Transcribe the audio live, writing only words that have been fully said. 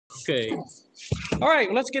Okay. All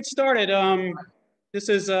right, let's get started. This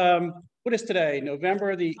is, what is today?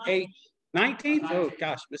 November the 8th, 19th? Oh,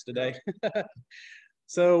 gosh, missed a day.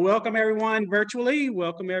 So welcome everyone virtually.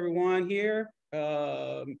 Welcome everyone here.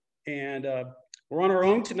 And we're on our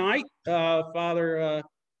own tonight. Father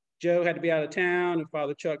Joe had to be out of town, and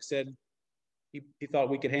Father Chuck said he thought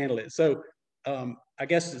we could handle it. So I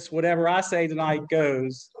guess it's whatever I say tonight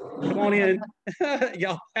goes. Come on in.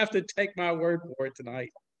 Y'all have to take my word for it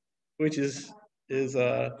tonight, which is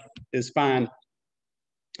fine.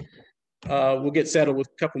 We'll get settled with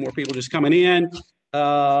a couple more people just coming in.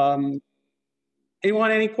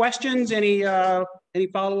 Anyone, any questions? Any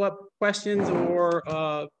follow-up questions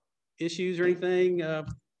or issues or anything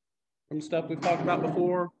from stuff we've talked about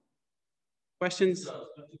before? Questions?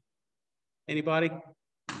 Anybody?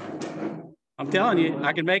 I'm telling you,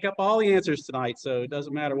 I can make up all the answers tonight, so it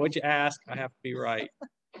doesn't matter what you ask. I have to be right.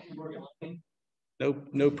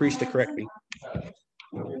 No priest to correct me.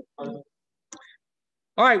 All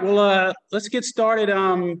right, well, let's get started.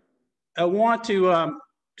 I want to,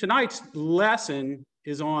 tonight's lesson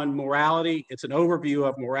is on morality. It's an overview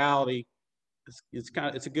of morality. It's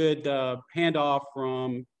a good handoff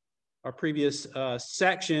from our previous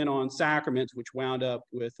section on sacraments, which wound up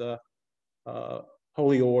with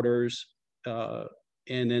holy orders. And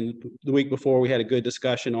then the week before, we had a good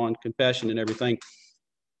discussion on confession and everything.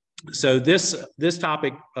 So this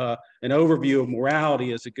topic, an overview of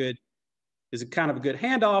morality, is a kind of a good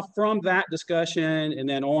handoff from that discussion and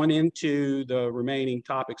then on into the remaining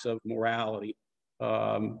topics of morality.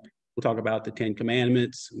 We'll talk about the 10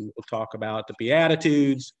 Commandments. We'll talk about the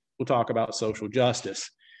Beatitudes. We'll talk about social justice.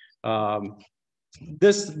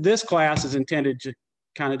 This class is intended to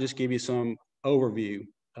kind of just give you some overview.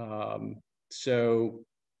 So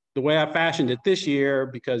the way I fashioned it this year,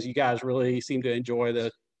 because you guys really seem to enjoy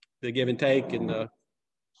the give and take and the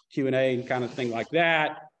Q&A and kind of thing like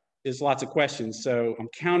that, is lots of questions. So I'm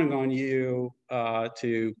counting on you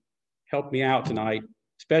to help me out tonight,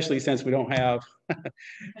 especially since we don't have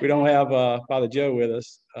Father Joe with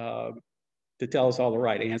us to tell us all the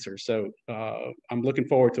right answers. So I'm looking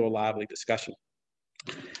forward to a lively discussion.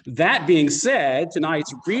 That being said,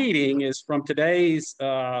 tonight's reading is from today's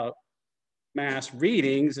Mass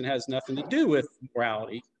readings and has nothing to do with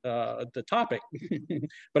morality, the topic.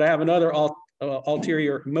 But I have another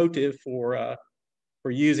ulterior motive for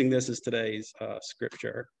using this as today's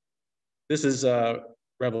scripture. This is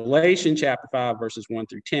Revelation chapter 5, verses 1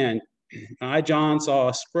 through 10. I, John, saw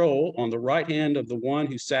a scroll on the right hand of the one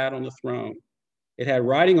who sat on the throne. It had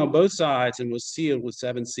writing on both sides and was sealed with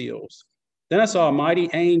 7 seals. Then I saw a mighty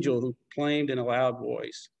angel who proclaimed in a loud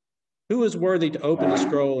voice, "Who is worthy to open the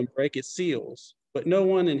scroll and break its seals?" But no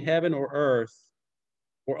one in heaven or earth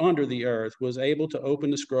or under the earth was able to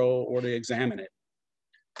open the scroll or to examine it.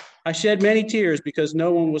 I shed many tears because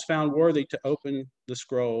no one was found worthy to open the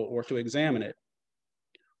scroll or to examine it.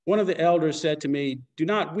 One of the elders said to me, "Do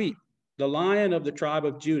not weep. The Lion of the tribe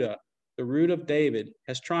of Judah, the Root of David,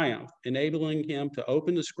 has triumphed, enabling him to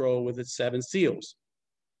open the scroll with its 7 seals."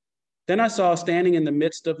 Then I saw standing in the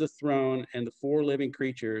midst of the throne and the 4 living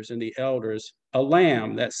creatures and the elders a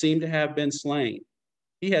lamb that seemed to have been slain.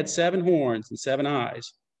 He had 7 horns and 7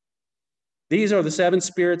 eyes. These are the 7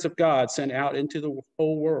 spirits of God sent out into the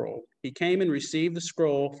whole world. He came and received the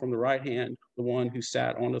scroll from the right hand of the one who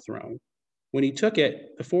sat on the throne. When he took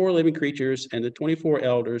it, the 4 living creatures and the 24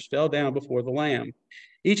 elders fell down before the Lamb.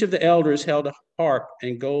 Each of the elders held a harp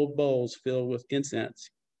and gold bowls filled with incense,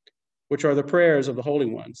 which are the prayers of the holy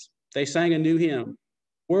ones. They sang a new hymn.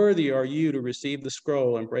 "Worthy are you to receive the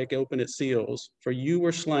scroll and break open its seals, for you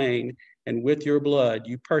were slain, and with your blood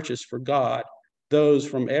you purchased for God those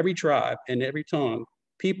from every tribe and every tongue,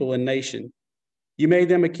 people and nation. You made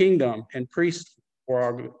them a kingdom and priests for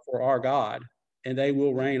our God, and they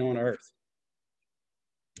will reign on earth."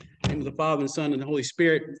 In the name of the Father, and the Son, and the Holy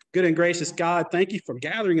Spirit. Good and gracious God, thank you for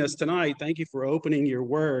gathering us tonight. Thank you for opening your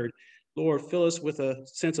word. Lord, fill us with a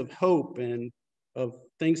sense of hope and of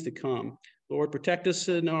things to come. Lord, protect us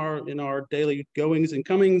in our daily goings and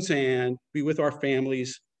comings, and be with our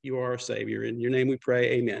families. You are our Savior. In your name we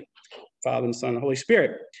pray, amen. Father, and Son, and Holy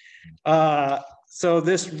Spirit. So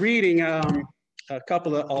this reading, a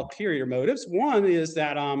couple of ulterior motives. One is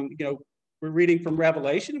that, we're reading from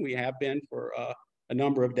Revelation. We have been for a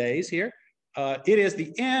number of days here. It is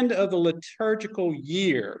the end of the liturgical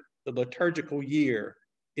year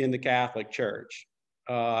in the Catholic Church.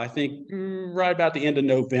 I think right about the end of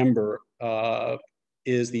November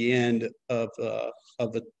is the end of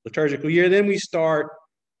the liturgical year. Then we start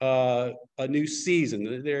a new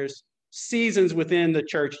season. There's seasons within the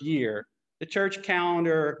church year. The church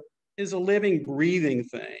calendar is a living, breathing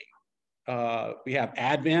thing. We have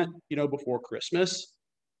Advent, before Christmas.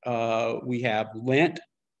 We have Lent,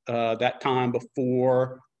 that time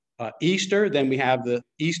before Easter. Then we have the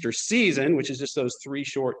Easter season, which is just those 3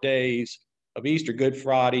 short days of Easter, Good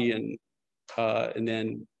Friday, and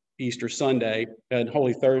then Easter Sunday and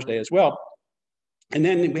Holy Thursday as well. And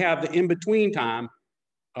then we have the in-between time,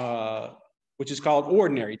 which is called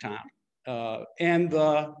ordinary time. And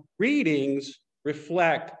the readings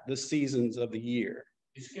reflect the seasons of the year.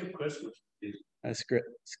 You skip Christmas.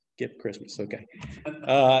 Skip Christmas, okay.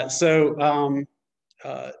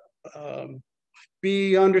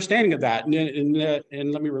 Be understanding of that.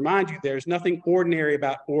 And let me remind you, there's nothing ordinary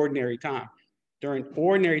about ordinary time. During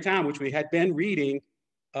ordinary time, which we had been reading,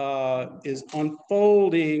 is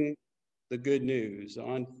unfolding the good news,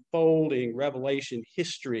 unfolding Revelation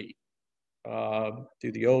history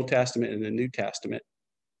through the Old Testament and the New Testament.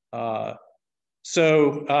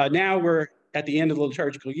 So now we're at the end of the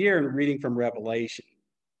liturgical year and reading from Revelation.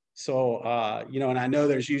 So, and I know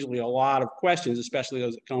there's usually a lot of questions, especially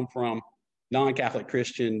those that come from non-Catholic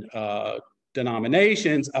Christian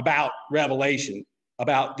denominations about Revelation,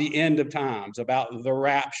 about the end of times, about the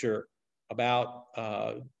rapture, about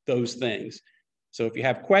those things. So if you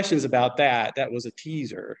have questions about that, that was a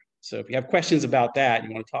teaser. So if you have questions about that,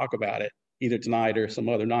 you want to talk about it either tonight or some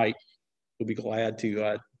other night, we'll be glad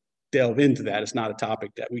to delve into that. It's not a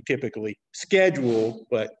topic that we typically schedule,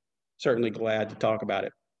 but certainly glad to talk about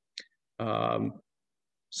it.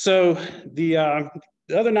 So the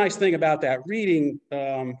other nice thing about that reading,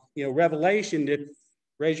 Revelation,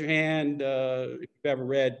 raise your hand if you've ever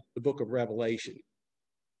read the book of Revelation.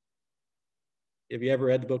 Have you ever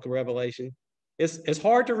read the book of Revelation? It's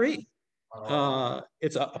hard to read.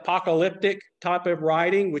 It's an apocalyptic type of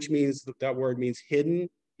writing, which means that word means hidden,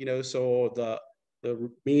 so the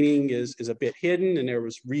meaning is a bit hidden, and there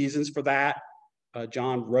was reasons for that.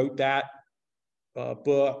 John wrote that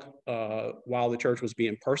book while the church was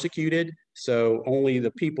being persecuted. So only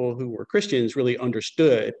the people who were Christians really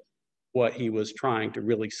understood what he was trying to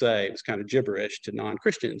really say. It was kind of gibberish to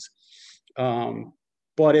non-Christians.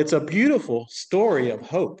 But it's a beautiful story of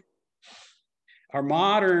hope. Our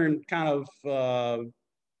modern kind of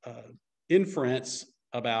inference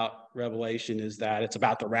about Revelation is that it's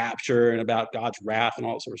about the rapture and about God's wrath and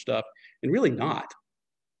all that sort of stuff, and really not.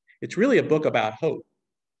 It's really a book about hope.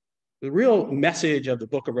 The real message of the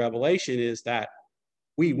book of Revelation is that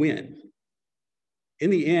we win. In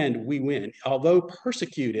the end, we win. Although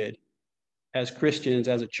persecuted as Christians,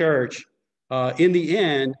 as a church, in the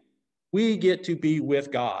end, we get to be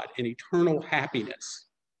with God in eternal happiness.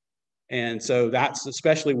 And so that's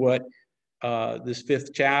especially what this 5th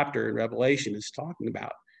chapter in Revelation is talking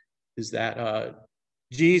about, is that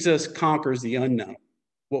Jesus conquers the unknown.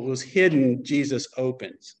 What was hidden, Jesus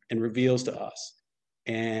opens and reveals to us.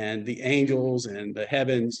 And the angels and the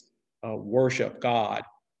heavens worship God.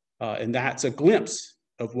 And that's a glimpse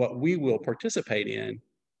of what we will participate in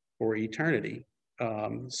for eternity.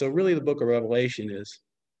 So really the book of Revelation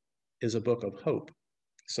is a book of hope.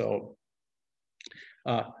 So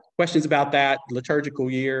questions about that, liturgical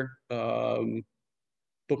year,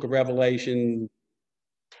 book of Revelation,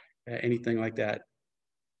 anything like that?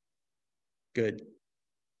 Good,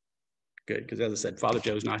 because as I said, Father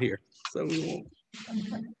Joe's not here, so we won't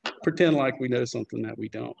pretend like we know something that we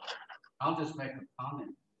don't. I'll just make a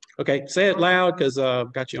comment. Okay, say it loud, because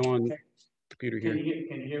I've got you on computer here. Can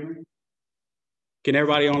you hear me? Can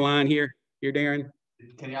everybody online hear Darren?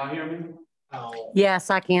 Can y'all hear me? Yes,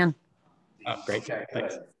 I can. Oh, great. Okay,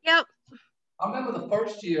 thanks. Yep. I remember the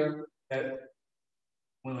first year that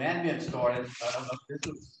when the Advent started, this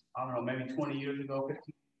was, I don't know, maybe 20 years ago, 15 years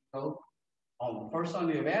ago, on the first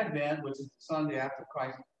Sunday of Advent, which is the Sunday after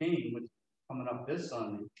Christ came, which is coming up this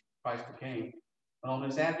Sunday, Christ the King. And on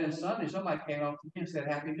this Advent Sunday, somebody came up to me and said,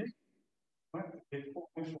 Happy New Year. It's for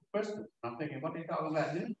Christmas. I'm thinking, what are they talking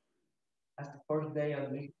about new? That's the first day of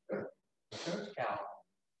the new church calendar.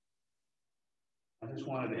 I just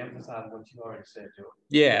wanted to emphasize what you already said, Joe.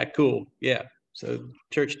 Yeah, cool. Yeah. So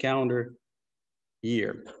church calendar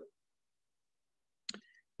year.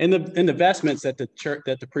 And the vestments that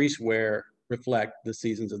the priests wear reflect the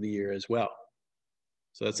seasons of the year as well.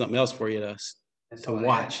 So that's something else for you to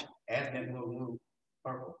watch. Advent will move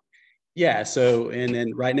purple. Yeah. So and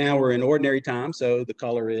then right now we're in ordinary time, so the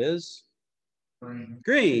color is Green.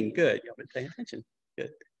 Green. Good. You've been paying attention.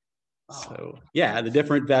 Good. So yeah, the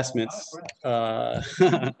different vestments,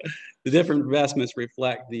 the different vestments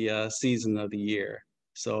reflect the season of the year.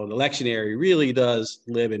 So the lectionary really does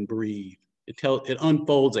live and breathe. It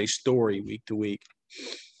unfolds a story week to week.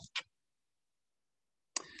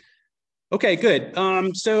 Okay, good.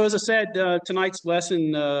 So as I said, tonight's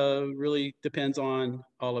lesson really depends on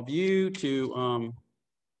all of you to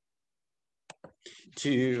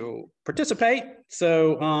participate.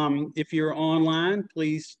 So if you're online,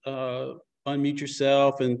 please unmute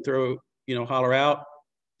yourself and holler out.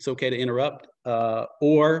 It's okay to interrupt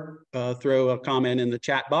or throw a comment in the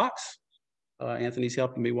chat box. Anthony's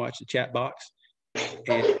helping me watch the chat box.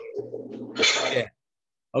 And, yeah.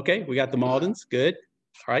 Okay, we got the Maldens. Good.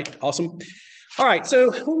 All right, awesome. All right,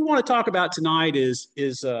 so what we want to talk about tonight is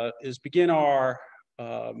begin our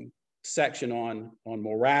section on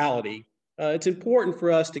morality. It's important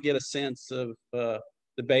for us to get a sense of the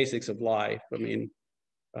basics of life. I mean,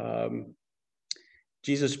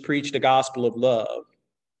 Jesus preached a gospel of love,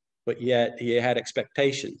 but yet he had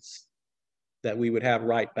expectations that we would have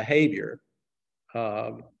right behavior.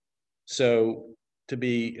 So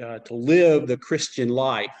to live the Christian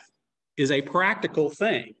life is a practical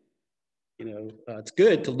thing. It's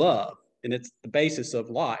good to love, and it's the basis of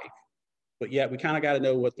life. But yet we kind of got to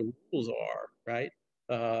know what the rules are, right?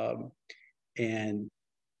 And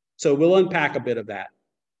so we'll unpack a bit of that.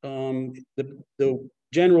 The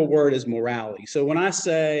general word is morality. So when I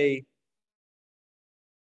say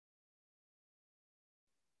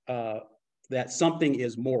that something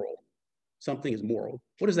is moral,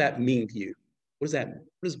 what does that mean to you? What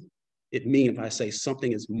does it mean if I say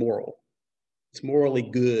something is moral? It's morally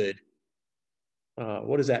good.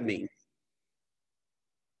 What does that mean?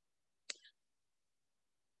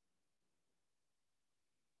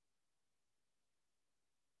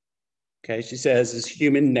 Okay, she says it's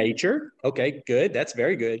human nature. Okay, good. That's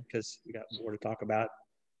very good because we got more to talk about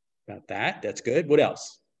that. That's good. What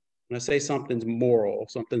else? When I say something's moral,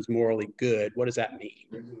 something's morally good, what does that mean?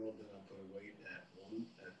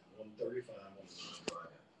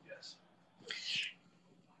 Yes.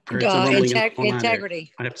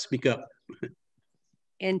 Integrity. I have to speak up.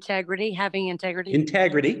 Integrity, having integrity.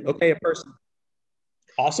 Integrity. Okay, a person.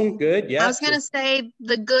 Awesome, good. Yeah. I was going to say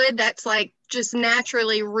the good that's like just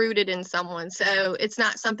naturally rooted in someone. So it's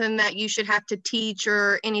not something that you should have to teach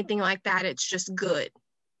or anything like that. It's just good.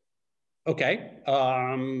 Okay.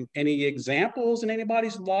 Any examples in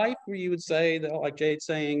anybody's life where you would say that, like Jade's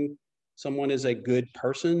saying, someone is a good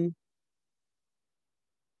person?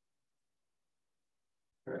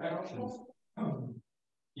 Their actions.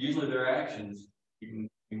 Usually their actions.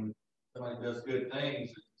 When somebody does good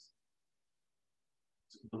things,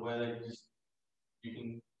 it's the way they just,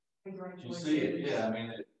 you see it. Yeah, I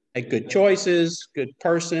mean, Make good choices, good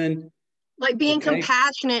person. Like being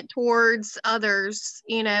compassionate towards others,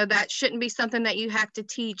 that shouldn't be something that you have to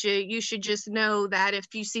teach. You should just know that if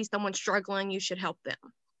you see someone struggling, you should help them.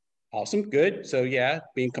 Awesome, good. So yeah,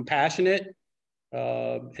 being compassionate,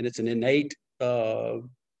 and it's an innate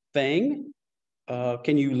thing.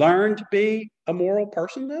 Can you learn to be a moral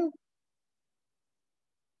person though?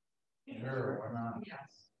 sure, why not? Yes.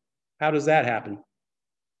 How does that happen?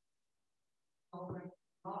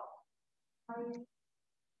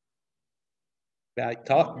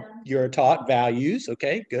 You're taught values.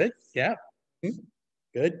 Okay, good. Yeah.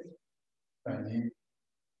 Good. And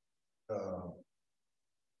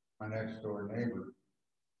my next door neighbor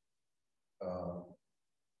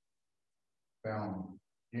found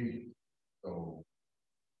Jesus. So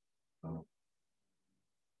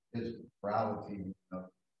his morality,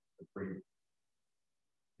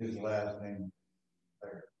 his last name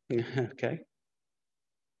there. Okay.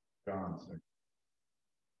 Johnson.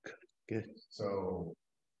 Good. So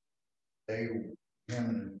him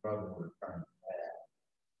and his brother were kind of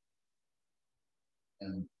bad.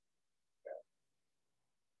 And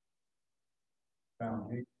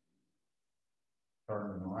found Jesus,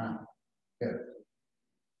 turning around. Yes.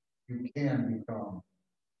 You can become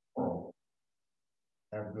moral,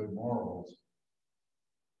 have good morals,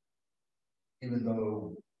 even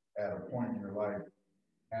though at a point in your life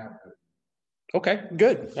you have to. Okay,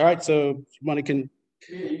 good. All right, so somebody can.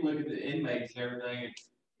 Yeah, you can look at the inmates and everything at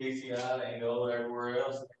PCI, they go everywhere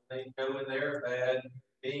else. They go in there bad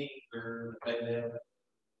beings or they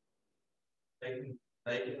can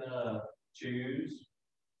choose,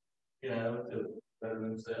 to better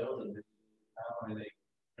themselves and how they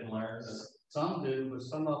can learn. Some do, but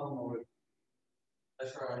some of them are.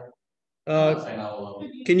 That's right.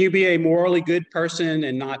 Can you be a morally good person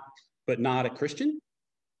and not a Christian?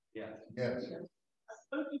 Yeah. Yes.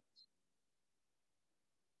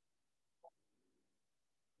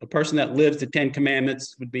 A person that lives the 10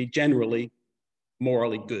 Commandments would be generally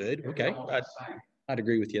morally good. Okay, I'd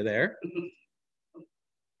agree with you there.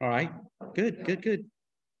 All right, good.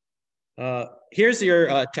 Here's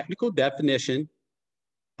your technical definition.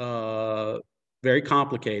 Very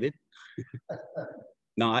complicated.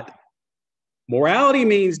 Not. Morality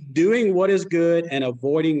means doing what is good and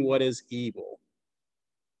avoiding what is evil.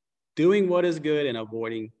 Doing what is good and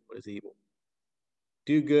avoiding what is evil.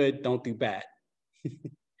 Do good, don't do bad.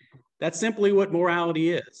 That's simply what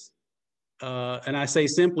morality is. And I say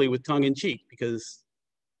simply with tongue in cheek because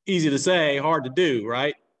easy to say, hard to do,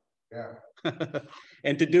 right? Yeah.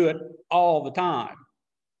 And to do it all the time,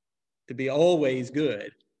 to be always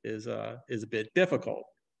good is a bit difficult.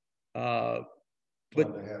 But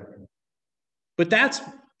that's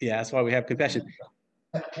why we have confession.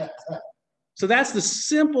 So that's the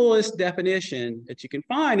simplest definition that you can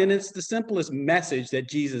find, and it's the simplest message that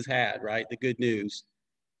Jesus had, right? The good news.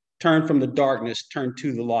 Turn from the darkness, turn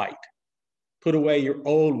to the light. Put away your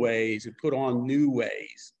old ways and put on new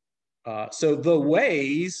ways. So the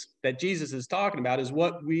ways that Jesus is talking about is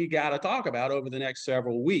what we got to talk about over the next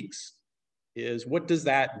several weeks. Is what does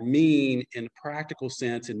that mean in a practical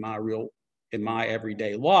sense in my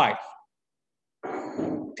everyday life?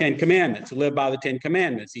 10 Commandments, live by the 10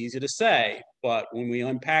 Commandments, easy to say, but when we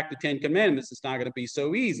unpack the 10 Commandments, it's not going to be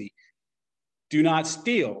so easy. Do not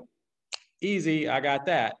steal. Easy, I got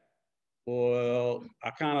that. Well,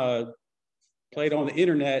 I kind of played on the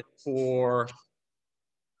internet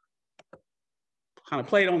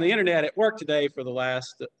at work today for the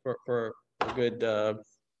last, for a good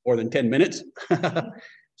more than 10 minutes.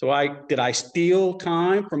 So did I steal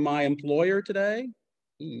time from my employer today?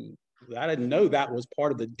 I didn't know that was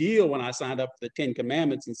part of the deal when I signed up for the 10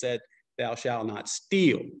 Commandments and said, thou shalt not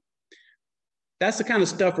steal. That's the kind of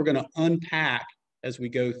stuff we're going to unpack as we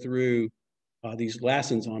go through these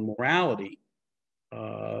lessons on morality.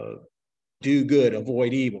 Do good,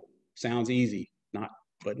 avoid evil. Sounds easy,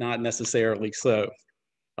 but not necessarily so.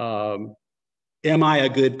 Am I a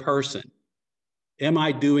good person? Am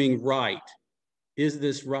I doing right? Is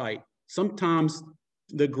this right? Sometimes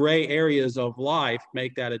the gray areas of life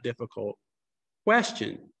make that a difficult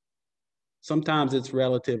question. Sometimes it's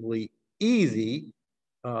relatively easy.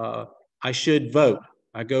 I should vote.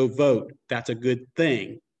 I go vote. That's a good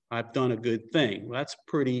thing. I've done a good thing. Well, that's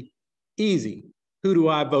pretty easy. Who do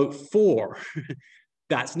I vote for?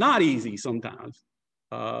 That's not easy sometimes.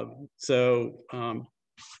 I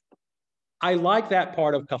like that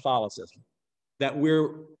part of Catholicism, that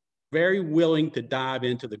we're very willing to dive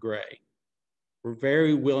into the gray. We're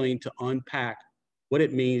very willing to unpack what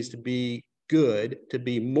it means to be good, to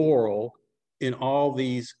be moral in all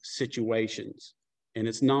these situations. And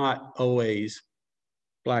it's not always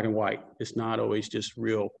black and white. It's not always just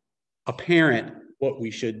real apparent what we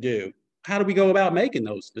should do. How do we go about making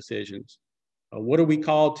those decisions? What are we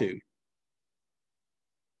called to?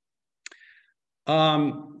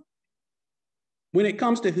 When it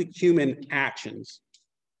comes to human actions,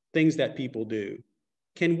 things that people do,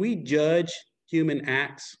 can we judge human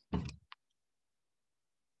acts?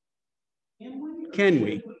 Can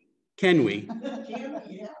we? Can we?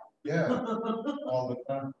 Yeah, all the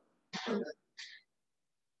time.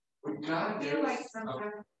 We kind of give us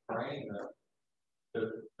a brain to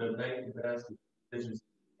make the best decisions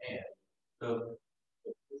we can. So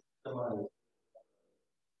if somebody,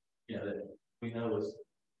 that we know is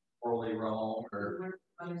morally wrong, or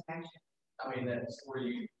I mean, that's where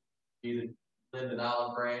you either lend an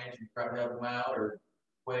olive branch, you try to help them out, or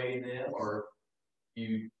weigh them, or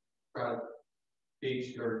you try to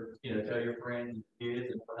teach or tell your friends and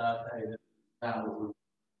kids and whatnot, hey, this is not what we.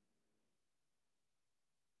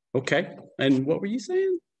 Okay, and what were you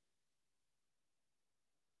saying?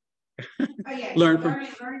 Oh yeah, learn positive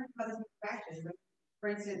factors. For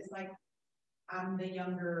instance, like I'm the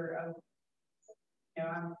younger of,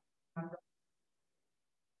 I'm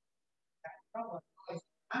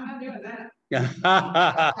not doing that.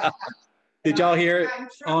 Yeah. Did y'all hear it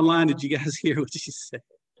online? Did you guys hear what she said?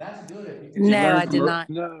 That's good. No, I did not.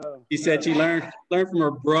 No. She said she learned from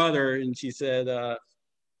her brother, and she said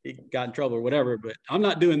he got in trouble or whatever, but I'm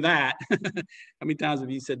not doing that. How many times have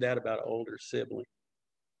you said that about an older sibling?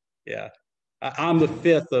 Yeah. I'm the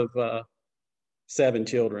fifth of 7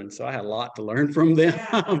 children, so I had a lot to learn from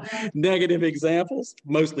them. Negative examples,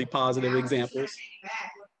 mostly positive examples.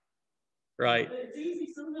 Right. But it's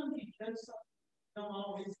easy. Sometimes you judge something, don't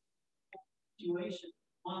always situation.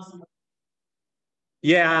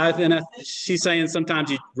 Yeah, and she's saying sometimes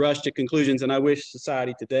you rush to conclusions, and I wish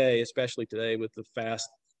society today, especially today with the fast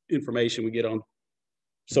information we get on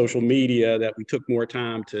social media, that we took more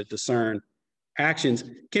time to discern actions.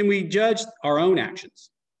 Can we judge our own actions?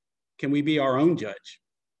 Can we be our own judge?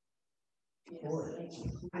 Yes.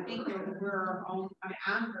 I think we're our own.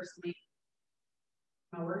 I'm personally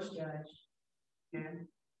my worst judge. And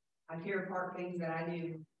I tear apart things that I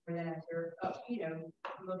do or then if you're,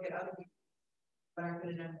 look at other people, what I could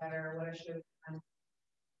have done better, what I should have done.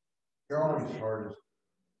 You're always hardest.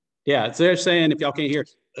 Yeah, so they're saying, if y'all can't hear,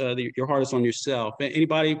 your hardest on yourself.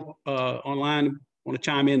 Anybody online want to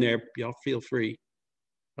chime in there, y'all feel free.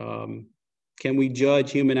 Can we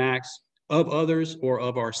judge human acts of others or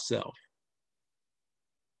of ourselves?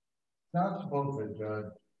 Not supposed to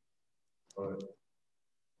judge, but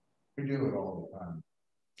we do it all the time.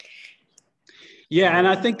 Yeah, and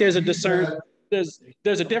I think there's a there's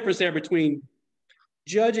a difference there between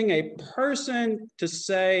judging a person to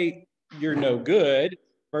say you're no good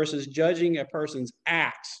versus judging a person's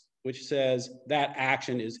acts, which says that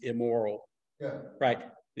action is immoral. Yeah. Right.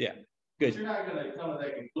 Yeah. Good. But you're not going to come to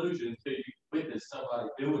that conclusion until you witness somebody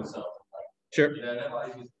doing something. Sure. You know,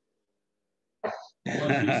 once you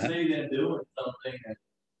see them doing something that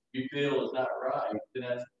you feel is not right, then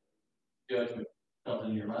that's judgment comes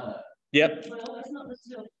in your mind. Yep. Well, that's not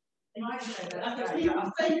necessarily. In my say that.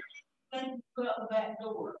 You say when you go out the back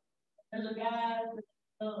door, there's a guy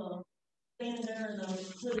standing there in a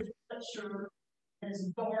hooded sweatshirt and it's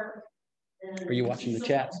dark. And Are you watching the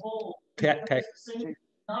chats? Not a bad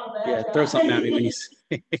Yeah, guy. throw something at me when you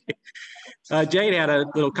see. Jade had a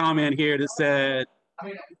little comment here that said, I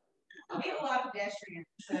mean, we have a lot of pedestrians,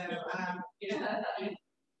 so,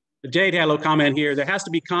 Jade had a little comment here, there has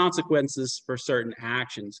to be consequences for certain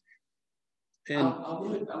actions. And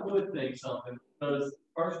I would think something, because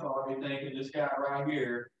first of all, I'd be thinking this guy right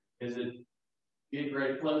here is it getting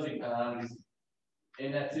ready closing time is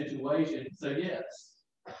in that situation. So yes.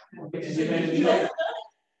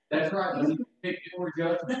 That's right. You pick your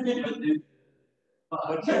judgment.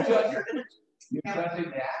 But you're judging the action,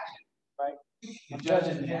 right? You're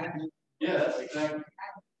judging the action. Yeah, that's exactly.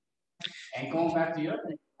 And going back to your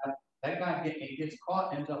thing, that guy gets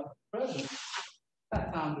caught, ends up in prison.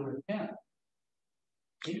 That time to repent.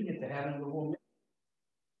 He can get to heaven with a woman.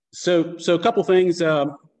 so a couple things.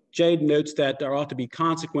 Jade notes that there ought to be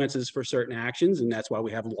consequences for certain actions, and that's why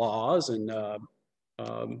we have laws and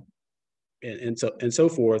so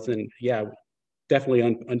forth. And yeah, definitely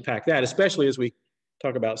unpack that, especially as we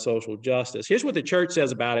talk about social justice. Here's what the church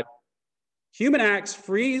says about it. Human acts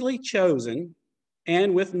freely chosen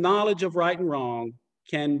and with knowledge of right and wrong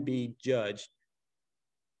can be judged.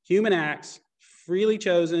 Human acts freely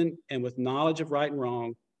chosen and with knowledge of right and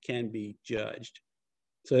wrong can be judged.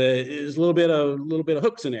 So there's a little bit of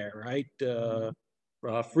hooks in there, right?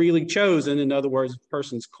 Freely chosen, in other words, a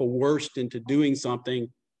person's coerced into doing something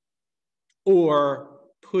or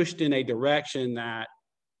pushed in a direction that,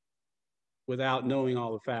 without knowing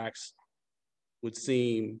all the facts, would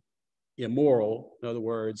seem immoral. In other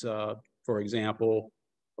words, for example,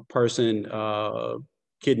 a person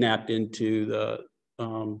kidnapped into the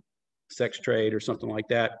sex trade or something like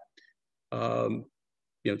that.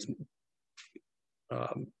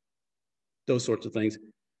 Those sorts of things.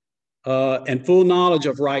 And full knowledge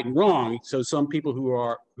of right and wrong. So some people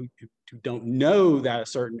who don't know that a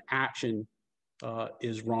certain action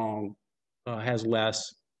is wrong has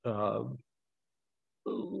less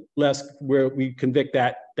where we convict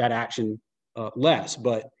that action less.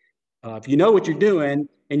 But if you know what you're doing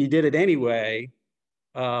and you did it anyway,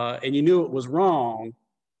 and you knew it was wrong,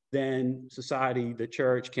 then society, the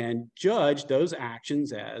church, can judge those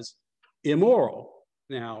actions as immoral.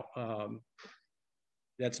 Now,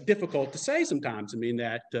 that's difficult to say sometimes. I mean,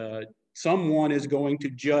 that someone is going to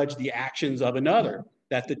judge the actions of another,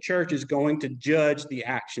 that the church is going to judge the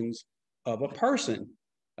actions of a person,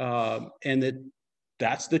 and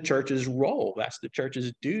that's the church's role. That's the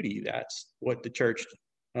church's duty. That's what the church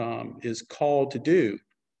is called to do,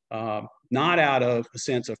 not out of a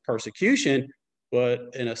sense of persecution,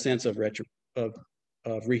 but in a sense of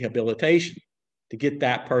rehabilitation, to get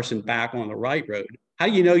that person back on the right road. How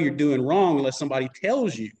do you know you're doing wrong unless somebody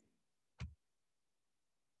tells you?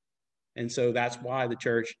 And so that's why the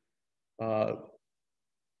church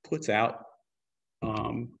puts out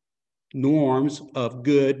norms of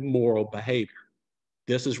good moral behavior.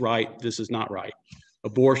 This is right, this is not right.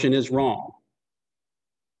 Abortion is wrong.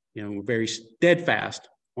 You know, we're very steadfast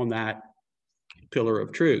on that pillar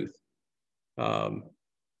of truth. So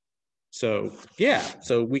yeah,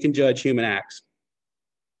 so we can judge human acts.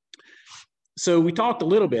 So we talked a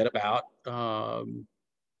little bit about,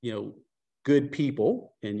 good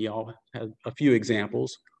people, and y'all have a few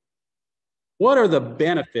examples. What are the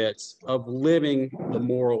benefits of living the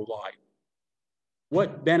moral life?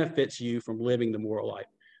 What benefits you from living the moral life?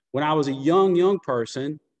 When I was a young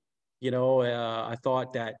person, I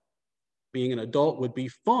thought that being an adult would be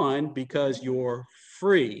fun because you're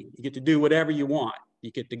free. You get to do whatever you want.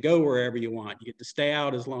 You get to go wherever you want. You get to stay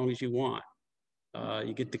out as long as you want.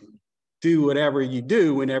 You get to do whatever you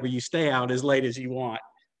do whenever you stay out as late as you want.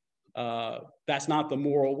 That's not the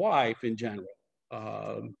moral life in general.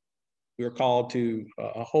 We're called to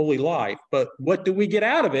a holy life, but what do we get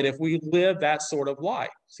out of it if we live that sort of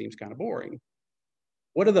life? Seems kind of boring.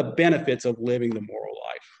 What are the benefits of living the moral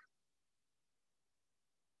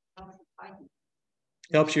life?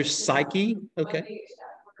 Helps your psyche, okay.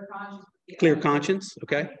 Clear conscience,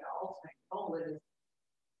 okay.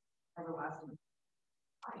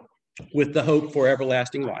 With the hope for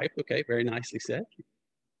everlasting life, okay, very nicely said.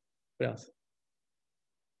 What else?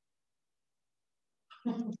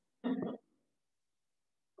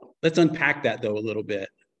 Let's unpack that though a little bit.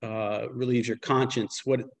 Relieves your conscience.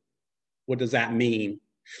 What does that mean?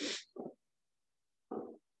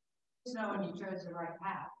 Just knowing you chose the right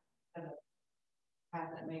path. The path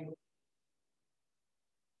that may.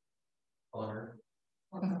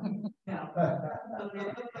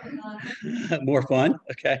 More fun,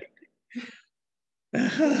 okay.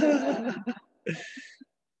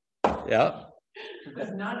 Yeah.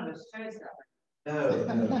 Because none of us chose that. No.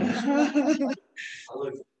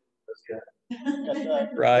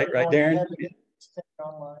 Right, Darren. Could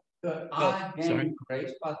Oh, I sorry. gain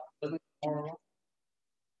grace by living moral?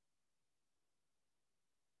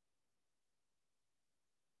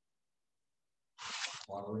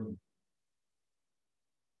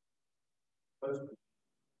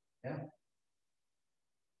 Yeah.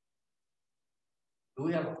 Do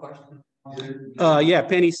we have a question? Yeah,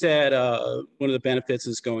 Penny said one of the benefits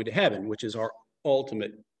is going to heaven, which is our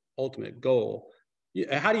ultimate goal.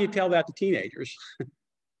 How do you tell that to teenagers?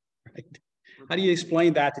 Right? How do you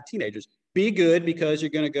explain that to teenagers? Be good because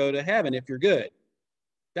you're going to go to heaven if you're good.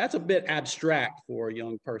 That's a bit abstract for a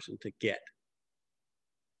young person to get.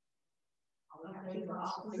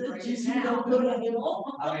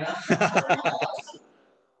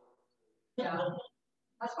 Yeah.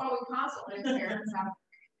 That's why we constantly parents have.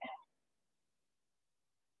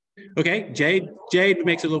 Okay, Jade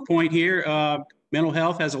makes a little point here. Mental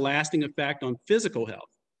health has a lasting effect on physical health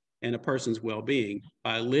and a person's well-being.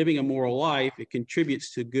 By living a moral life, it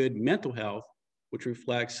contributes to good mental health, which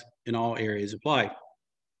reflects in all areas of life.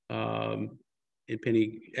 And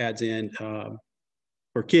Penny adds in,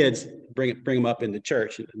 for kids, bring them up in the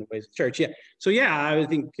church, in the ways of church. Yeah. So yeah, I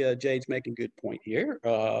think Jade's making a good point here.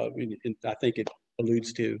 And I think it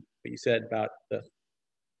alludes to what you said about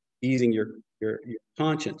easing your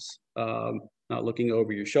conscience, not looking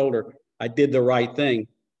over your shoulder. I did the right thing,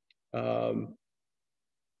 and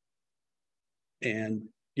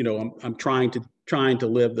you know, I'm trying to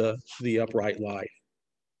live the upright life.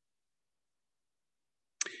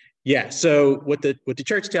 Yeah. So what the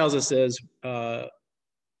church tells us is what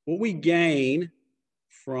we gain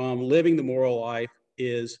from living the moral life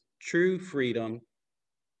is true freedom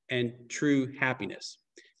and true happiness.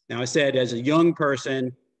 Now, I said as a young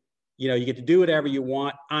person, you know, you get to do whatever you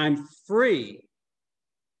want. I'm free.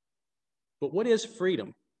 But what is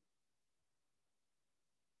freedom?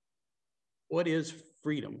 What is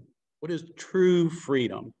freedom? What is true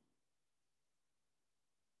freedom?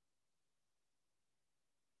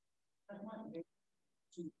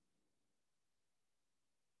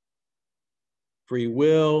 Free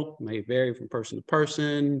will may vary from person to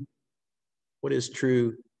person. What is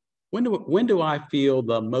true? When do I feel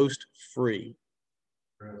the most free?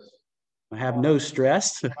 Stress. I have no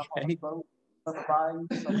stress. Okay.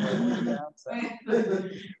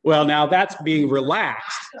 Well, now that's being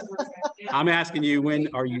relaxed. I'm asking you, when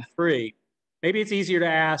are you free? Maybe it's easier to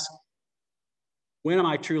ask, when am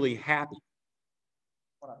I truly happy?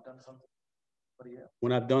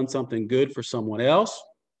 When I've done something good for someone else.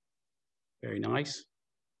 Very nice.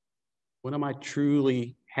 When am I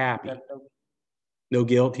truly happy? No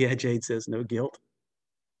guilt. Yeah, Jade says no guilt.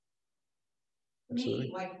 Me,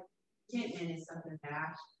 like contentment is something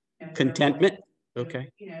that. Contentment. Okay.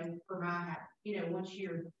 You know, for my, you know, once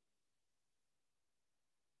you're.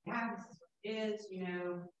 Happiness is, you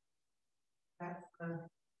know, that's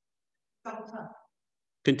tough.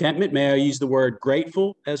 Contentment. May I use the word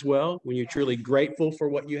grateful as well? When you're truly grateful for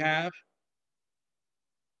what you have.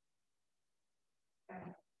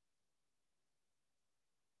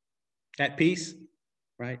 At peace,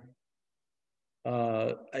 right?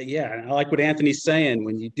 Yeah, I like what Anthony's saying.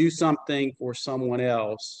 When you do something for someone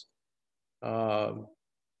else,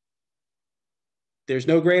 there's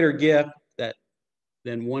no greater gift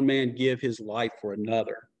than one man give his life for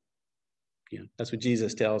another. You know, that's what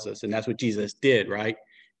Jesus tells us, and that's what Jesus did, right?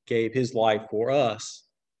 Gave his life for us.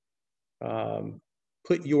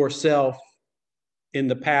 Put yourself in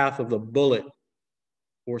the path of the bullet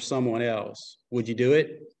for someone else. Would you do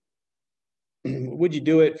it? Would you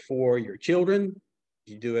do it for your children?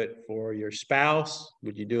 Would you do it for your spouse?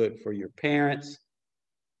 Would you do it for your parents?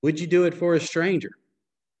 Would you do it for a stranger?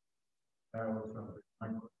 That was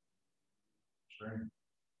something. Strange.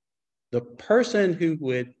 The person who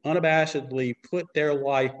would unabashedly put their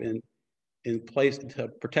life in place to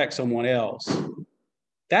protect someone else.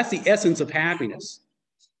 That's the essence of happiness.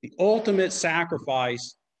 The ultimate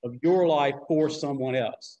sacrifice of your life for someone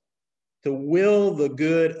else. To will the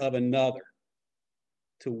good of another.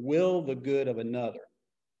 To will the good of another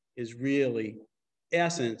is really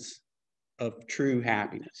essence of true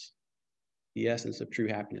happiness. The essence of true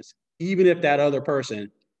happiness. Even if that other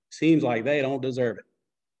person seems like they don't deserve it,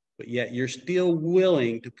 but yet you're still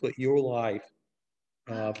willing to put your life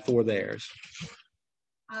for theirs.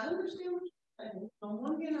 I understand what you're saying. On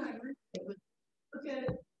one hand, I agree, but look at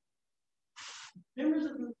it. Members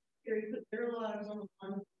of the military put their lives on the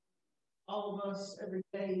line. All of us every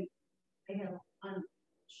day, they have all kinds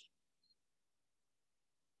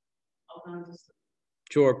of stuff.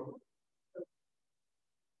 Sure.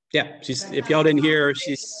 Yeah, if y'all didn't hear her,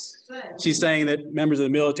 she's saying that members of the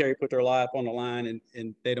military put their life on the line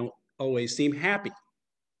and they don't always seem happy.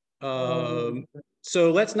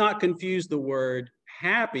 So let's not confuse the word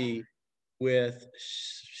happy with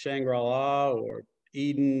Shangri-La or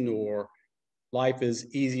Eden or life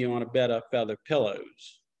is easy on a bed of feather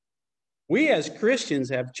pillows. We as Christians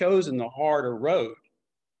have chosen the harder road.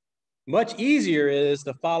 Much easier is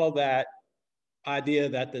to follow that idea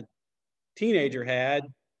that the teenager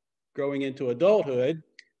had growing into adulthood,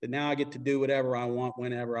 that now I get to do whatever I want,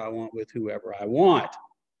 whenever I want, with whoever I want,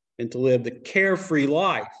 and to live the carefree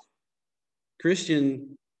life.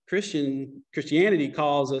 Christianity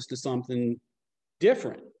calls us to something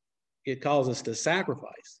different. It calls us to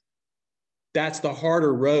sacrifice. That's the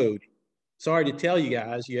harder road. Sorry to tell you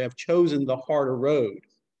guys, you have chosen the harder road.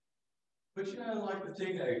 But you know, like the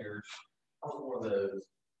teenagers, I was one of those.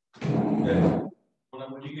 That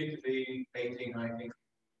when you get to be 18, 19,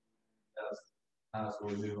 that's high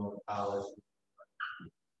school, move on to college.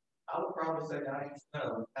 I would probably say 90%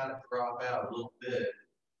 of them kind of drop out a little bit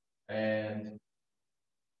and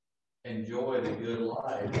enjoy the good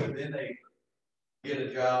life, but then they get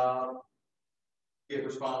a job, get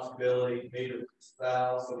responsibility, meet a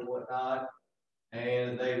spouse and whatnot,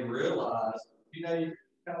 and they realize, you know, you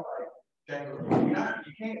kind of like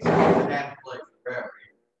you can't stay in a happy place forever.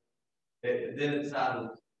 Then it's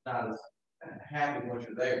not as happy once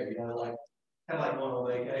you're there. You know, like kind of like going on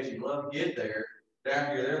vacation. You love to get there, but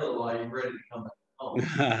after you're there a little while, you're ready to come back home.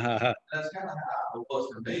 That's kind of how it was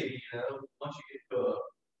for me. You know, once you get to a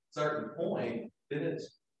certain point, then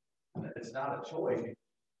it's not a choice.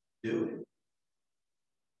 You do it.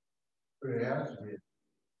 But it has to be.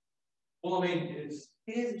 Well, I mean,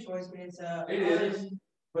 It is a choice, but it's a. it is,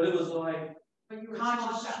 but it was like, But you were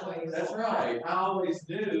Conscious taught that way. that's right. I always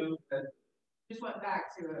knew that. Just went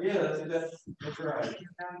back to it. Yeah, that's right.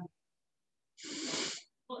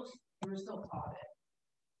 Look, You were still taught it.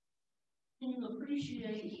 can you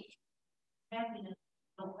appreciate happiness?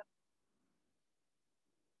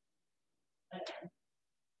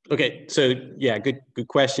 Okay, so yeah, good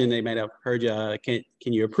question. They might have heard you.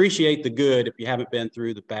 Can you appreciate the good if you haven't been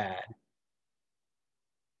through the bad?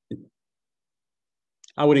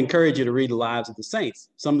 I would encourage you to read the lives of the saints.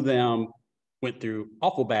 Some of them went through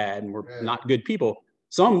awful bad and were not good people.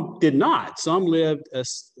 Some did not. Some lived a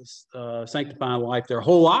sanctifying life their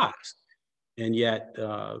whole lives, and yet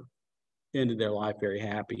ended their life very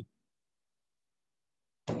happy.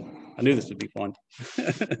 I knew this would be fun.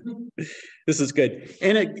 This is good.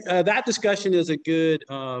 And that discussion is a good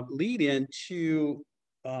lead into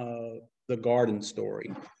the garden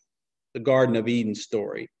story, the Garden of Eden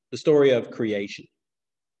story, the story of creation.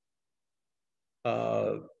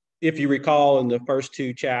 If you recall, in the first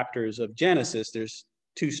 2 chapters of Genesis, there's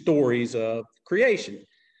 2 stories of creation,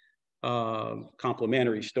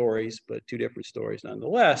 complementary stories, but 2 different stories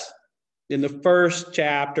nonetheless. In the first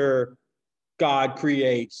chapter, God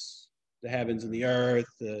creates the heavens and the earth,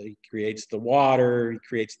 he creates the water, he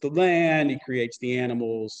creates the land, he creates the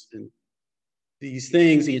animals, and these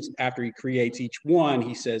things, after he creates each one,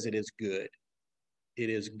 he says it is good.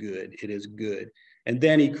 It is good, it is good. And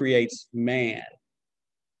then he creates man.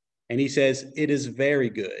 And he says, it is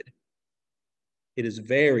very good. It is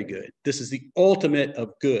very good. This is the ultimate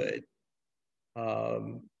of good.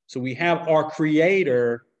 So we have our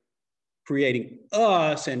Creator creating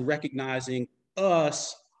us and recognizing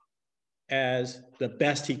us as the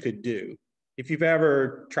best he could do. If you've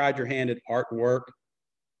ever tried your hand at artwork,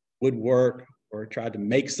 woodwork, or tried to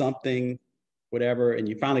make something, whatever, and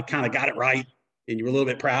you finally kind of got it right, and you were a little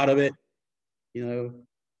bit proud of it, you know,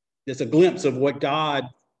 it's a glimpse of what God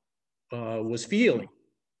was feeling.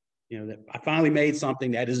 You know, that I finally made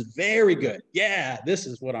something that is very good. Yeah, this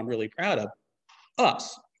is what I'm really proud of,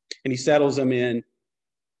 us. And he settles them in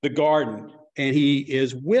the garden, and he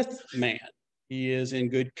is with man. He is in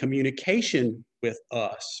good communication with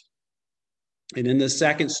us. And in the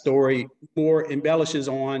second story, more embellishes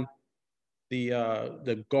on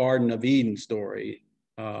the Garden of Eden story,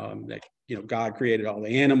 that, you know, God created all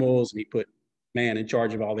the animals and he put man in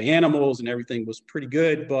charge of all the animals and everything was pretty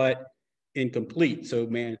good, but incomplete. So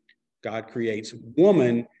God creates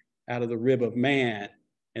woman out of the rib of man,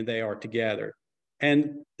 and they are together.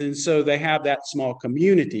 And so they have that small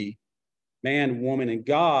community, man, woman, and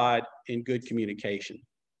God, in good communication.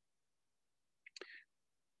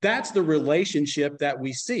 That's the relationship that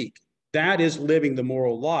we seek. That is living the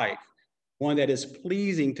moral life, one that is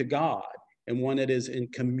pleasing to God and one that is in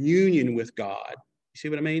communion with God. You see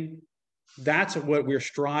what I mean? That's what we're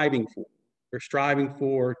striving for. We're striving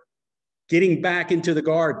for getting back into the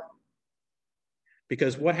garden.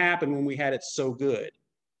 Because what happened when we had it so good?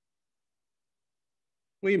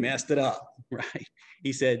 We messed it up, right?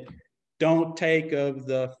 He said, don't take of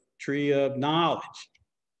the tree of knowledge.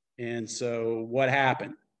 And so what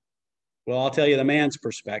happened? Well, I'll tell you the man's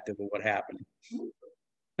perspective of what happened.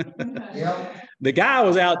 Yep. The guy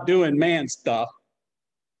was out doing man stuff,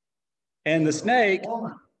 and the snake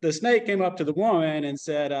came up to the woman and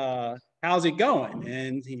said, how's it going?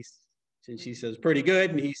 And she says, pretty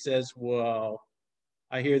good. And he says, well,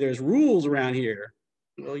 I hear there's rules around here.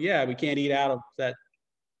 Well, yeah, we can't eat out of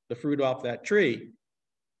the fruit off that tree.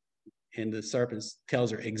 And the serpent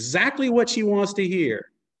tells her exactly what she wants to hear.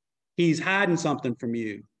 He's hiding something from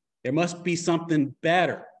you. There must be something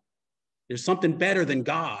better. There's something better than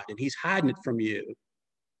God, and he's hiding it from you.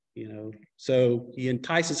 You know, so he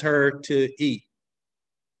entices her to eat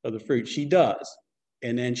of the fruit. She does.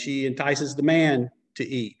 And then she entices the man to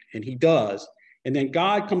eat, and he does. And then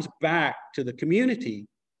God comes back to the community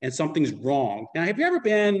and something's wrong. Now, have you ever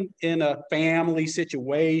been in a family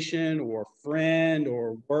situation or friend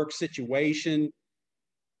or work situation?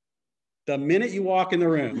 The minute you walk in the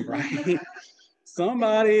room, right?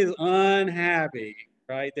 Somebody is unhappy,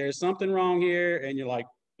 right? There's something wrong here. And you're like,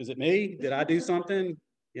 is it me? Did I do something?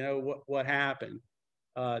 You know, what happened?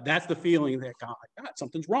 That's the feeling that God,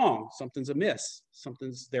 something's wrong. Something's amiss.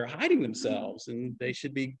 They're hiding themselves and they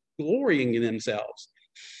should be glorying in themselves.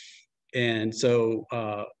 And so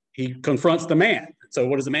he confronts the man. So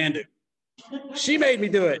what does the man do? She made me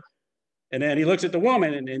do it. And then he looks at the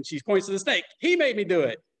woman and she points to the snake. He made me do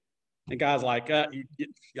it. And God's like,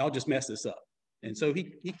 y'all just messed this up. And so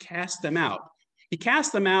he casts them out. He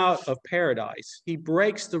casts them out of paradise. He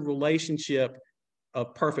breaks the relationship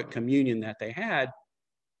of perfect communion that they had,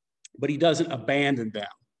 but he doesn't abandon them.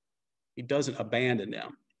 He doesn't abandon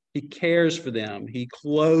them. He cares for them. He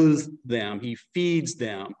clothes them. He feeds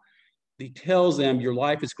them. He tells them your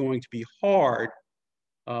life is going to be hard,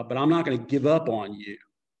 but I'm not going to give up on you.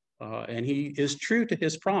 And he is true to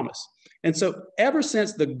his promise. And so ever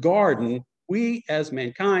since the garden, we as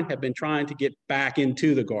mankind have been trying to get back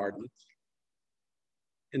into the garden.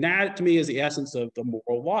 And that to me is the essence of the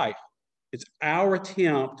moral life. It's our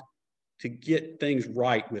attempt to get things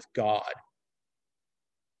right with God.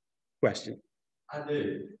 Question? I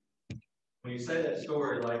do. When you say that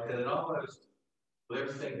story like that, it almost,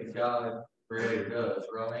 everything that God created does,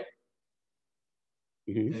 right?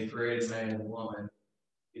 Mm-hmm. And he created man and woman.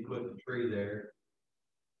 He put the tree there.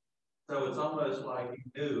 So it's almost like he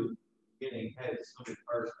knew getting had his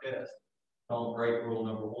first test. Don't break rule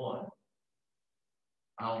number one.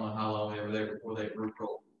 I don't know how long they were there before they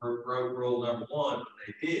broke rule number one, but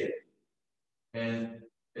they did. And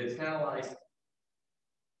it's kind of like,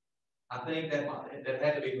 I think that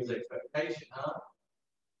had to be his expectation, huh?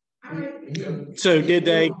 So did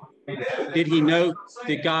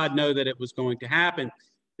God know that it was going to happen?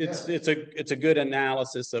 It's a good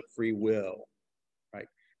analysis of free will, right?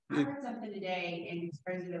 I heard something today, and it's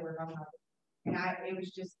crazy that we're talking about it, and it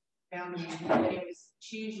was just found me that it was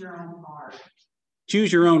choose your own hard.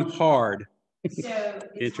 Choose your own hard. So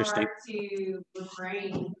it's Interesting. hard to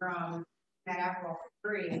refrain from that alcohol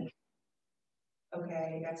free.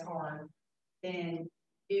 Okay, that's hard. Then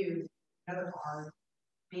do another hard.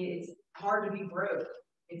 I mean, it's hard to be broke.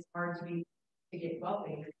 It's hard to get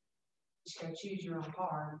wealthy. You just gotta choose your own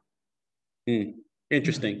hard.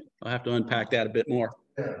 Interesting. I'll have to unpack that a bit more.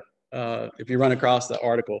 Yeah. If you run across the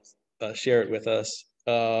article, share it with us.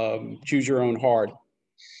 Choose your own hard.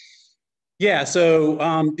 Yeah,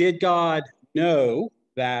 so did God know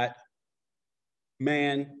that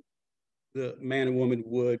the man and woman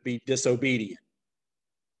would be disobedient?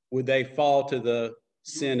 Would they fall to the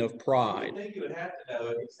sin of I pride. think you would have to know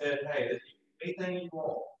if he said, hey, anything you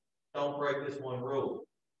want, don't break this one rule.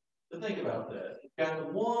 So think about that. You've got the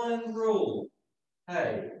one rule.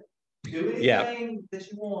 Hey, do anything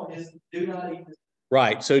that you want, just do not eat this.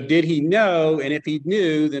 Right. So did he know? And if he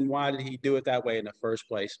knew, then why did he do it that way in the first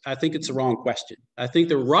place? I think it's the wrong question. I think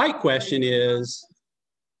the right question is,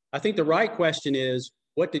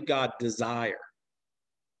 what did God desire?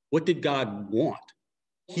 What did God want?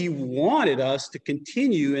 He wanted us to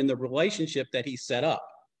continue in the relationship that he set up.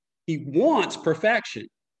 He wants perfection.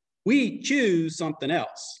 We choose something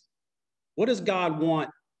else. What does God want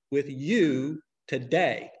with you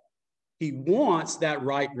today? He wants that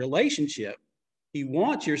right relationship. He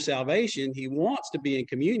wants your salvation. He wants to be in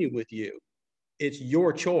communion with you. It's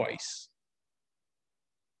your choice.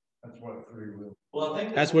 That's what free will. Well, I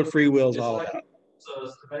think That's what free will is it's all like, about. so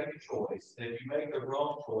it's to make a choice. And if you make the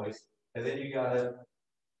wrong choice, and then you gotta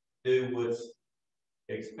do what's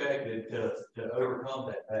expected to overcome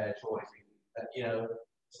that bad choice. You know,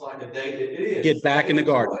 it's like a day. It is. Get back in the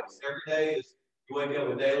garden. Choice. Every day is you wake up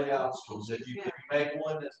with daily obstacles. If you make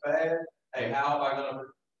one that's bad, hey, how am I going to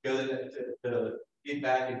go to get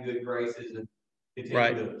back in good graces and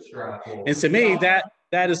continue to strive forward? And to me,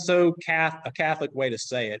 that is so a Catholic way to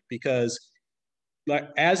say it, because like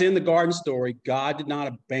as in the garden story, God did not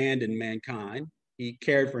abandon mankind. He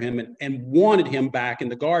cared for him and wanted him back in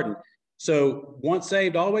the garden. So once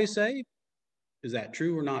saved, always saved. Is that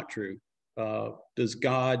true or not true? Does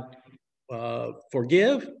God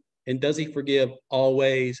forgive? And does he forgive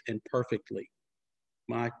always and perfectly?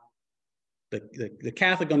 The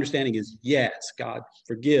Catholic understanding is yes, God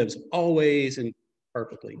forgives always and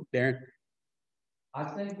perfectly. Darren? I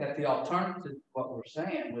think that the alternative to what we're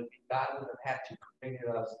saying would be God would have had to create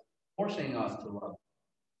us, forcing us to love.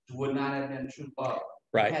 It would not have been true love.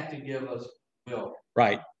 Right. He had to give us will.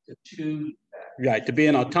 Right. To choose that. Right. To be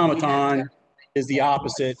an automaton is the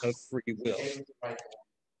opposite of free will.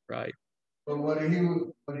 Right. But what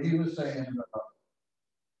he was saying about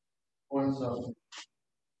doing something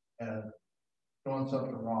and doing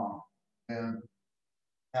something wrong and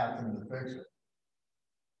having to fix it.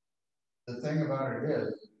 The thing about it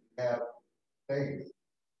is, you have faith.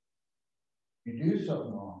 You do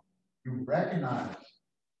something wrong, you recognize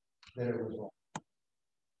that it was wrong.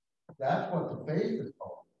 That's what the faith is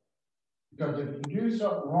called. Because if you do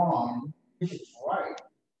something wrong, if it's right,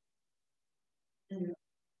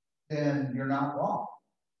 then you're not wrong.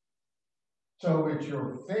 So it's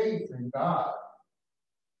your faith in God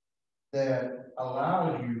that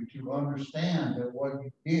allows you to understand that what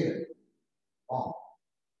you did wrong.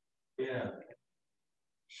 Yeah.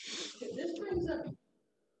 This brings up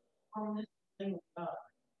on this thing with God.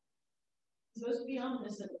 It's supposed to be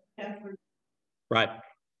omniscient. Right.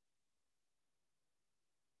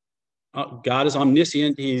 God is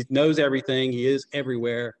omniscient. He knows everything. He is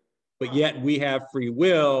everywhere. But yet we have free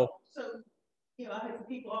will. So, you know, I have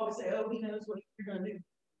people always say, oh, he knows what you're going to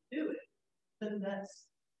do it. Then that's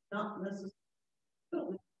not necessarily.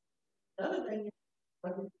 The other thing is,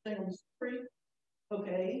 like the thing on the street,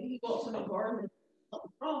 okay, he walks in the garden,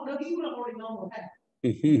 something's wrong. No, he would have already known what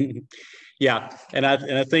happened. Yeah, and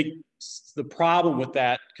I think the problem with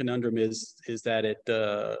that conundrum is that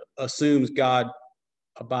it assumes God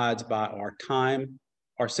abides by our time,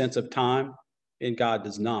 our sense of time, and God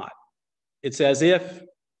does not. It's as if,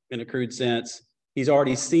 in a crude sense, he's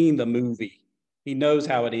already seen the movie. He knows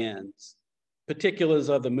how it ends. Particulars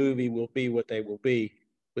of the movie will be what they will be,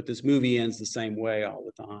 but this movie ends the same way all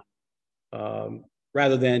the time.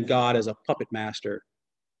 Rather than God as a puppet master,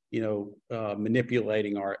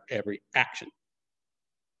 manipulating our every action.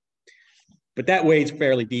 But that wades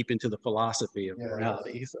fairly deep into the philosophy of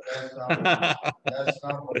morality. That's not what it's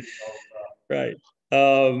all about. Right.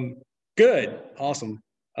 Good. Awesome.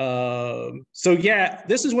 So yeah,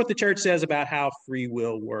 this is what the church says about how free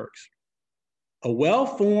will works. A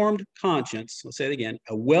well-formed conscience, let's say it again,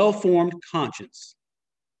 a well-formed conscience,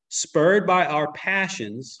 spurred by our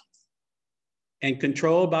passions and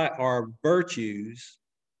controlled by our virtues,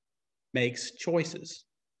 makes choices.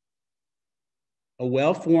 A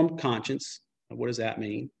well-formed conscience, what does that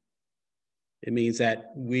mean? It means that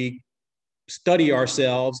we study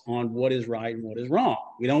ourselves on what is right and what is wrong.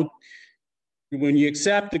 When you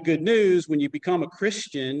accept the good news, when you become a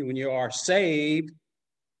Christian, when you are saved,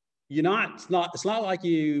 it's not like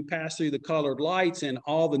you pass through the colored lights and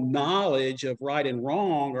all the knowledge of right and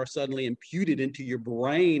wrong are suddenly imputed into your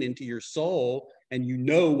brain, into your soul, and you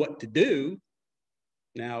know what to do.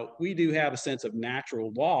 Now, we do have a sense of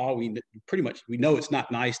natural law. We know it's not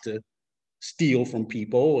nice to steal from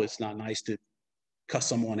people. It's not nice to cuss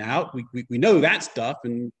someone out. We know that stuff.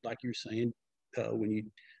 And like you're saying,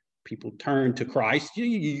 when people turn to Christ,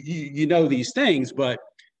 you know these things, but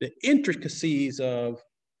the intricacies of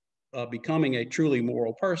becoming a truly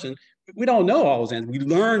moral person, we don't know all those answers. We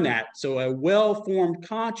learn that. So a well-formed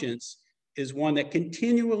conscience is one that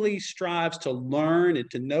continually strives to learn and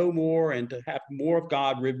to know more and to have more of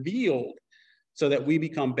God revealed so that we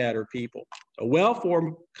become better people. A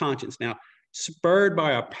well-formed conscience. Now, spurred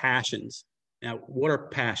by our passions. Now, what are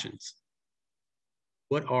passions?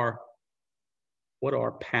 What are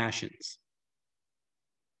passions?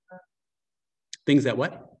 Things that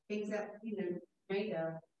what? Things that, you know, made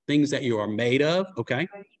of. Things that you are made of, okay.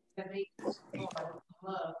 That make us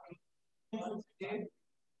love.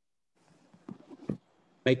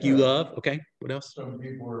 Make you love, okay. What else? Some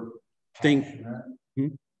people are Think.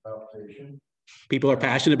 passionate about fishing. People are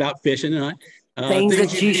passionate about fishing, right? Things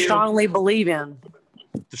that you strongly believe in.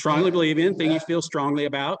 Strongly believe in, things you feel strongly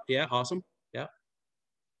about. Yeah, awesome. Yeah.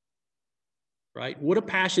 Right. What do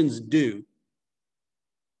passions do?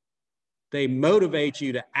 They motivate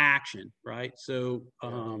you to action, right? So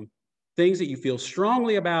things that you feel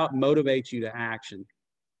strongly about motivate you to action.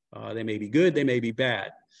 They may be good, they may be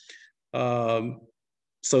bad.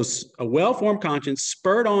 So a well-formed conscience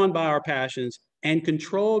spurred on by our passions and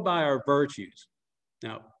controlled by our virtues.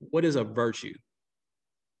 Now, what is a virtue?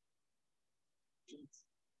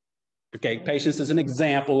 Okay, patience is an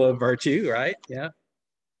example of virtue, right? Yeah.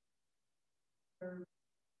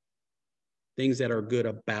 Things that are good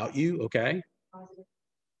about you, okay?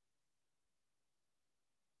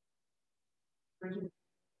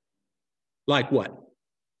 Like what?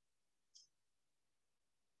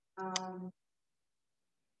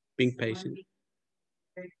 Being patient.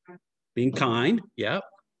 Being kind, yeah.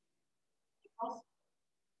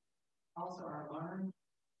 Also our learn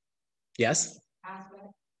Yes. aspect.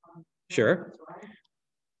 Sure.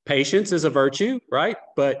 Patience is a virtue, right?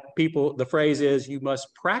 But the phrase is you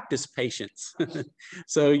must practice patience.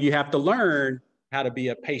 So you have to learn how to be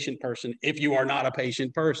a patient person if you are not a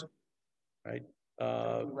patient person, right?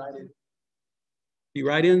 You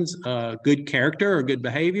write-ins, good character or good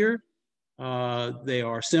behavior. They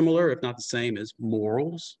are similar, if not the same, as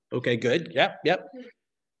morals. Okay, good. Yep.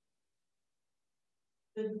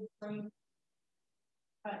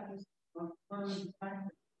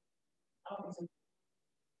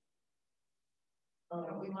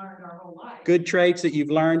 We learned our whole life. Good traits that you've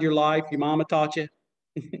learned your life, your mama taught you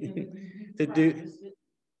to do.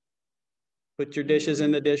 Put your dishes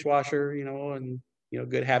in the dishwasher, and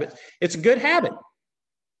good habits. It's a good habit.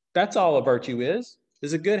 That's all a virtue is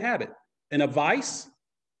a good habit. And a vice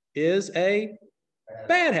is a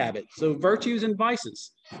bad habit. So virtues and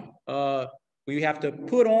vices. We have to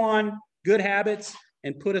put on good habits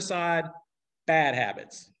and put aside bad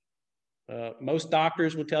habits. Most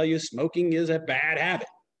doctors will tell you smoking is a bad habit.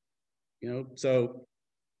 So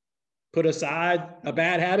put aside a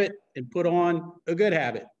bad habit and put on a good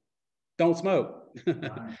habit. Don't smoke.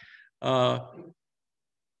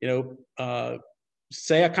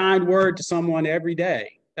 Say a kind word to someone every day.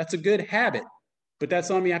 That's a good habit, but that's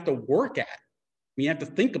something you have to work at. You have to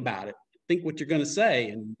think about it. Think what you're going to say.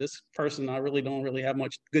 And this person, I really don't have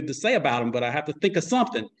much good to say about them, but I have to think of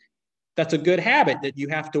something. That's a good habit that you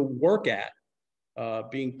have to work at.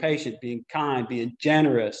 Being patient, being kind, being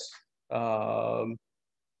generous. Those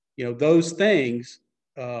things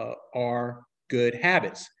are good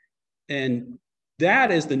habits. And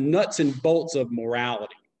that is the nuts and bolts of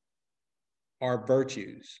morality, our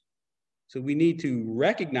virtues. So we need to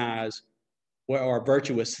recognize what are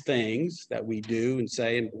virtuous things that we do and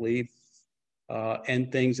say and believe,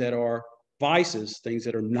 and things that are vices, things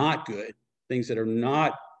that are not good, things that are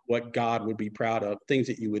not what God would be proud of, things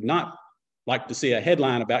that you would not like to see a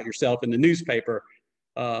headline about yourself in the newspaper,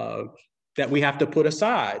 that we have to put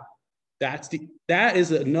aside. That is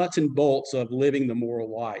the nuts and bolts of living the moral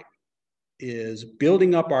life, is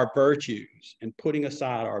building up our virtues and putting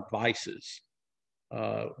aside our vices,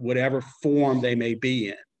 whatever form they may be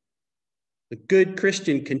in. The good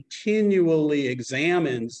Christian continually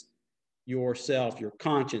examines yourself, your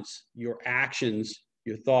conscience, your actions,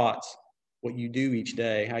 your thoughts, what you do each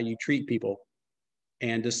day, how you treat people,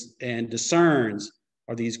 and discerns,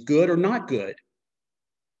 are these good or not good?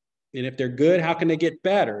 And if they're good, how can they get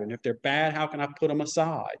better? And if they're bad, how can I put them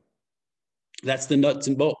aside? That's the nuts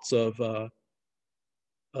and bolts of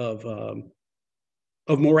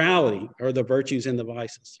morality, or the virtues and the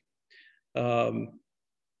vices.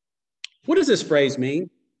 What does this phrase mean?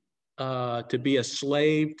 To be a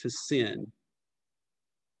slave to sin.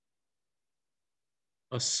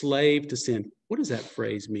 A slave to sin. What does that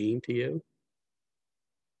phrase mean to you?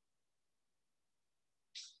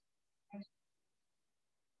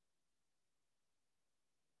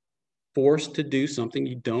 forced to do something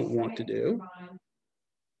you don't want to do.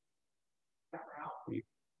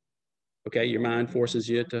 Okay, your mind forces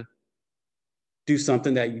you to do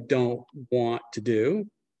something that you don't want to do.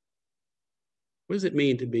 What does it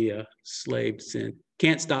mean to be a slave to sin?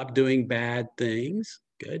 Can't stop doing bad things.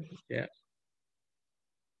 Good, yeah.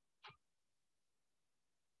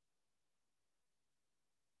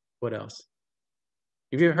 What else?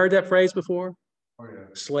 Have you ever heard that phrase before? Oh, yeah.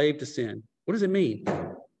 Slave to sin. What does it mean?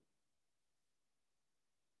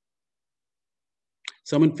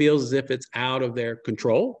 Someone feels as if it's out of their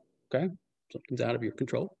control. Okay, something's out of your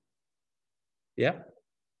control. Yeah.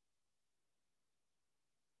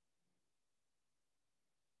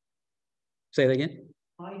 Say that again.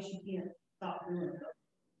 Why you can't stop doing it?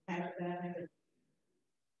 Have that, have it.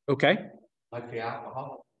 Okay. Like the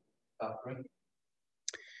alcohol, stop drinking.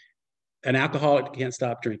 An alcoholic can't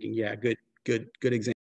stop drinking. Yeah, good example.